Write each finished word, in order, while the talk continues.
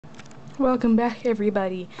Welcome back,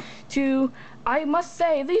 everybody, to, I must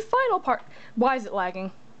say, the final part. Why is it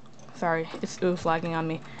lagging? Sorry, it was lagging on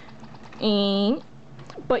me.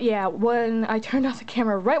 But yeah, when I turned off the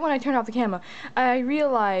camera, right when I turned off the camera, I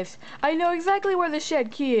realized I know exactly where the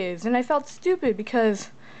shed key is, and I felt stupid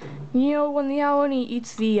because, you know, when the Ao Oni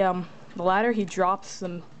eats the ladder, he drops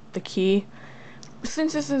the key.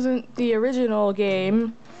 Since this isn't the original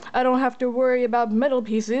game, I don't have to worry about metal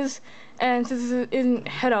pieces, and since this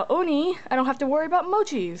isn't Ao Oni, I don't have to worry about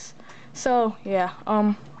mochis. So yeah,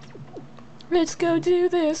 let's go do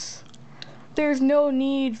this. There's no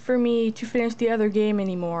need for me to finish the other game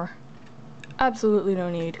anymore. Absolutely no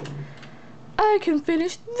need. I can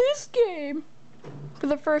finish this game. For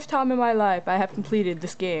the first time in my life, I have completed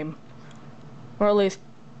this game. Or at least,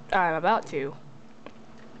 I'm about to.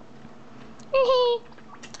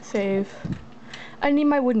 Save. I need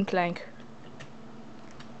my wooden plank.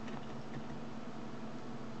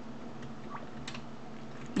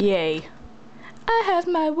 Yay. I have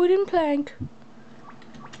my wooden plank.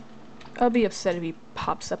 I'll be upset if he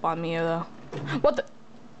pops up on me though. What the?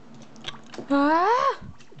 Ah!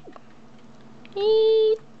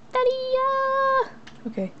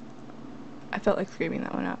 Okay. I felt like screaming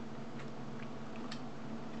that one out.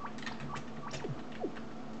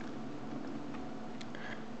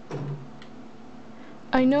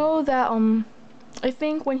 I know that, I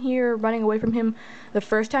think when you're running away from him the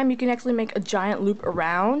first time, you can actually make a giant loop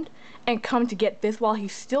around and come to get this while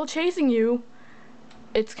he's still chasing you.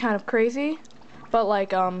 It's kind of crazy, but like,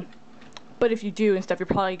 but if you do and stuff, you're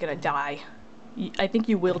probably gonna die. I think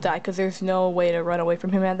you will die because there's no way to run away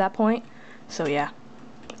from him at that point. So yeah,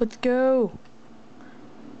 let's go.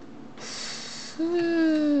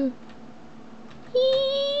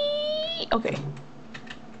 Okay.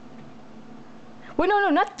 Wait, no,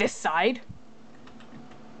 not this side.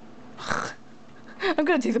 I'm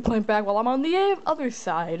gonna take the plank back while I'm on the other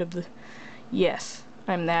side of the... Yes,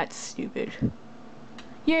 I'm that stupid.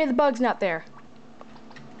 Yay, the bug's not there.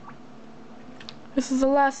 This is the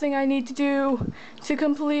last thing I need to do to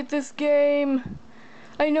complete this game.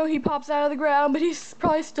 I know he pops out of the ground, but he's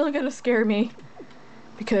probably still gonna scare me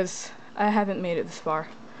because I haven't made it this far.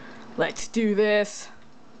 Let's do this.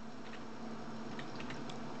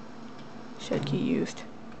 Shed key used.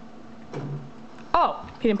 Oh,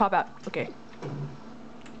 he didn't pop out. Okay.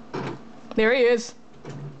 There he is.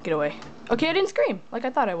 Get away. Okay, I didn't scream like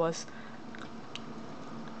I thought I was.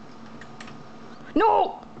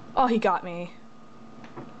 No! Oh, he got me.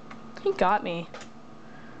 He got me.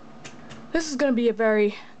 This is gonna be a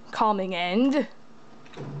very calming end.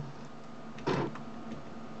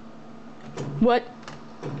 What?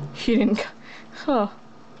 He didn't. Huh.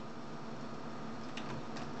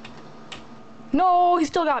 No, he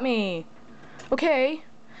still got me. Okay,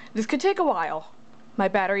 this could take a while. My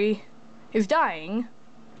battery is dying.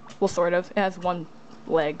 Well, sort of. It has one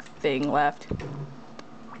leg thing left.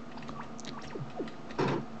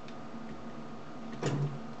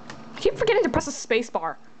 I keep forgetting to press the space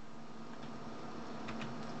bar.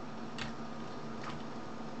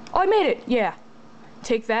 Oh, I made it. Yeah.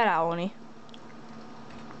 Take that, Ao Oni.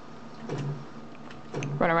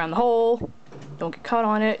 Run around the hole. Don't get caught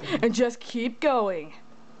on it. And just keep going.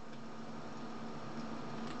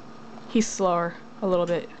 He's slower a little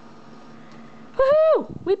bit. Woohoo!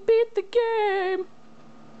 We beat the game!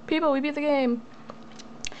 People, we beat the game.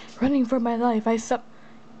 Running for my life,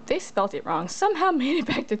 they spelt it wrong. Somehow made it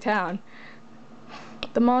back to town.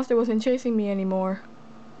 The monster wasn't chasing me anymore.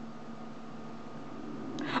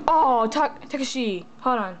 Oh, Takashi.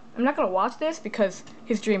 Hold on. I'm not gonna watch this because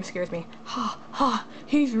his dream scares me. Ha, ha,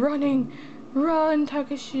 he's running. Run,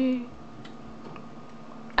 Takashi.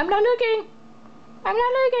 I'm not looking. I'm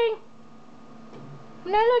not looking.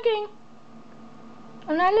 I'm not looking.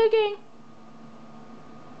 I'm not looking.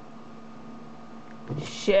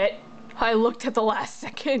 Shit. I looked at the last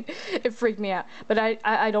second. It freaked me out. But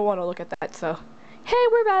I don't want to look at that, so. Hey,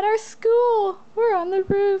 we're at our school. We're on the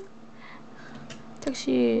roof.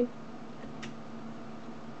 Takashi.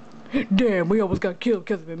 Damn, we almost got killed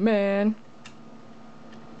because of it, man. ...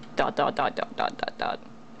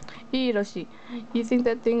 Hiroshi, you think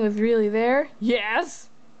that thing was really there? Yes!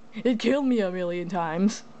 It killed me a million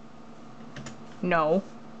times. No.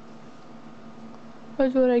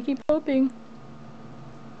 That's what I keep hoping.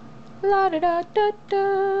 La da da da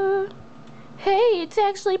da. Hey, it's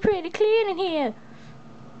actually pretty clean in here.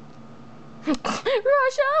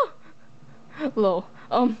 Russia! Lol.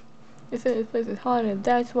 This place is haunted.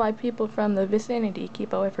 That's why people from the vicinity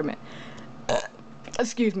keep away from it.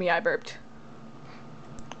 Excuse me, I burped.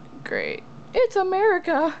 Great. It's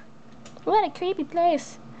America. What a creepy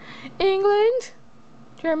place. England?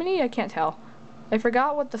 Germany? I can't tell. I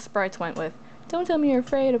forgot what the sprites went with. Don't tell me you're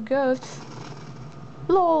afraid of ghosts.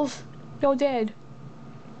 Lols! You're dead.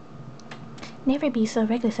 Never be so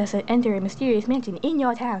reckless as to enter a mysterious mansion in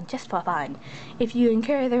your town just for fun. If you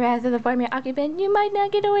incur the wrath of the former occupant, you might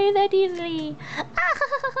not get away that easily.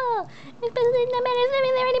 Especially no man is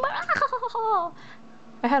living there anymore.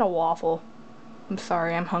 I had a waffle. I'm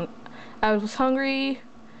sorry, I was hungry,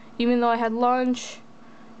 even though I had lunch,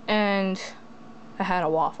 and I had a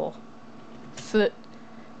waffle. So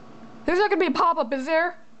there's not gonna be a pop-up, is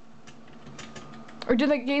there? Or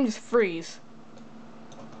did the game just freeze?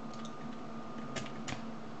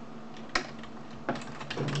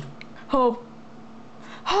 Oh.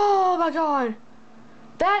 Oh my god.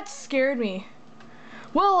 That scared me.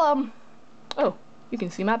 Well, oh, you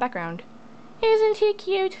can see my background. Isn't he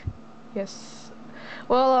cute? Yes.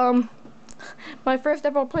 Well, my first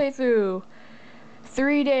ever playthrough.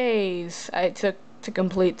 3 days I took to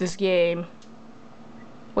complete this game.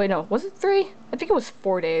 Wait, no, was it 3? I think it was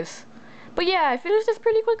 4 days. But yeah, I finished this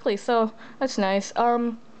pretty quickly, so that's nice.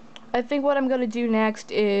 I think what I'm gonna do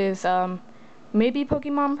next is, maybe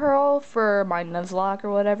Pokemon Pearl for my Nuzlocke or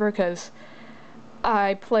whatever, because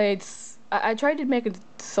I tried to make a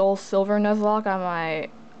Soul Silver Nuzlocke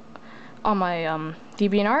on my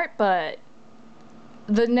DeviantArt, but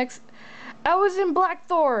I was in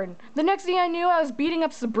Blackthorn. The next thing I knew, I was beating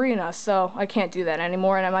up Sabrina, so I can't do that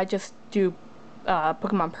anymore, and I might just do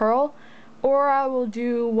Pokemon Pearl, or I will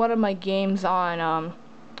do one of my games on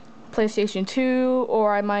PlayStation 2,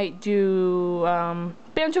 or I might do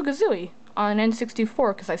Banjo-Kazooie on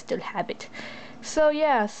N64 because I still have it. So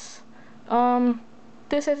yes,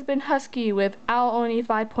 this has been Husky with Ao Oni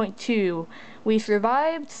 5.2. We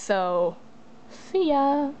survived, so see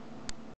ya.